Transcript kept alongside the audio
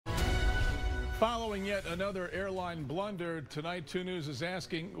Following yet another airline blunder, tonight 2 News is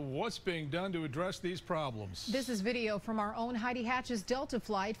asking what's being done to address these problems. This is video from our own Heidi Hatch's Delta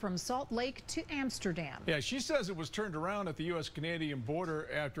flight from Salt Lake to Amsterdam. Yeah, she says it was turned around at the U.S. Canadian border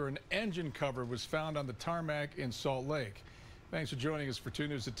after an engine cover was found on the tarmac in Salt Lake. Thanks for joining us for 2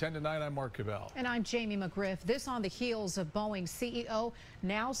 News at 10 tonight. I'm Mark Cabell. And I'm Jamie McGriff. This on the heels of Boeing CEO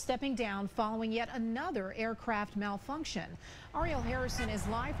now stepping down following yet another aircraft malfunction. Ariel Harrison is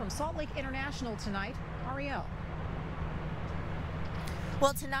live from Salt Lake International tonight. Ariel.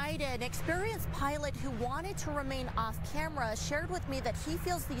 Well, tonight, an experienced pilot who wanted to remain off camera shared with me that he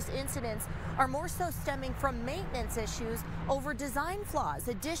feels these incidents are more so stemming from maintenance issues over design flaws.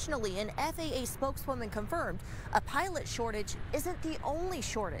 Additionally, an FAA spokeswoman confirmed a pilot shortage isn't the only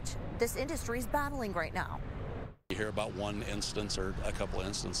shortage this industry is battling right now. You hear about one instance or a couple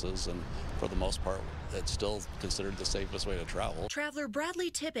instances, and for the most part, it's still considered the safest way to travel. Traveler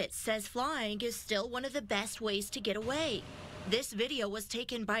Bradley Tippett says flying is still one of the best ways to get away. This video was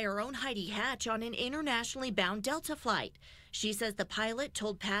taken by our own Heidi Hatch on an internationally bound Delta flight. She says the pilot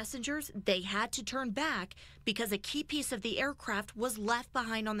told passengers they had to turn back because a key piece of the aircraft was left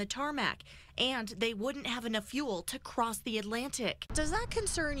behind on the tarmac, and they wouldn't have enough fuel to cross the Atlantic. Does that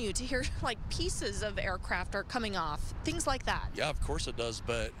concern you to hear like pieces of aircraft are coming off, things like that? Yeah, of course it does,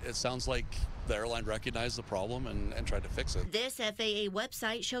 but it sounds like the airline recognized the problem and tried to fix it. This FAA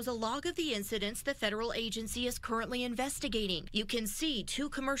website shows a log of the incidents the federal agency is currently investigating. You can see 2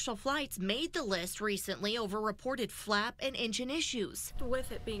 commercial flights made the list recently over reported flap and engine issues.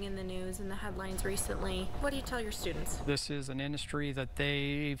 With it being in the news and the headlines recently, what do you tell your students? This is an industry that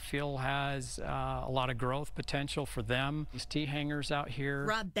they feel has a lot of growth potential for them. These T-hangers out here.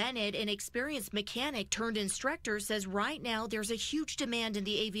 Rob Bennett, an experienced mechanic turned instructor, says right now there's a huge demand in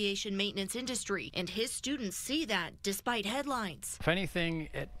the aviation maintenance industry, and his students see that despite headlines. If anything,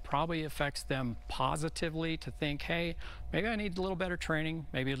 it probably affects them positively to think, hey, maybe I need a little better training,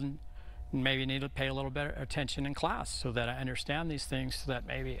 maybe need to pay a little better attention in class so that I understand these things, so that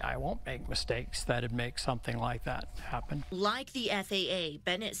maybe I won't make mistakes that'd make something like that happen. Like the FAA,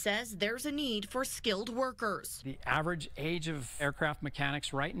 Bennett says there's a need for skilled workers. The average age of aircraft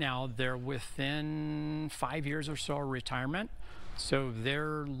mechanics right now, they're within 5 years or so of retirement. So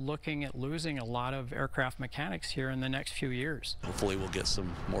they're looking at losing a lot of aircraft mechanics here in the next few years. Hopefully we'll get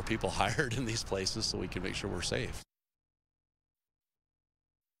some more people hired in these places so we can make sure we're safe.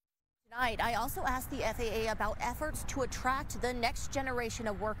 Tonight, I also asked the FAA about efforts to attract the next generation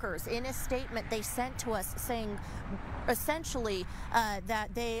of workers. In a statement they sent to us saying essentially that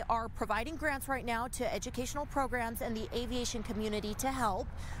they are providing grants right now to educational programs and the aviation community to help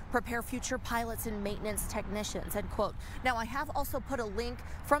prepare future pilots and maintenance technicians, end quote. Now, I have also put a link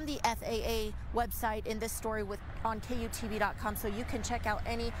from the FAA website in this story on KUTV.com, so you can check out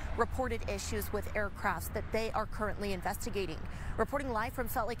any reported issues with aircrafts that they are currently investigating. Reporting live from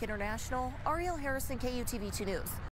Salt Lake International, Ariel Harrison, KUTV 2 News.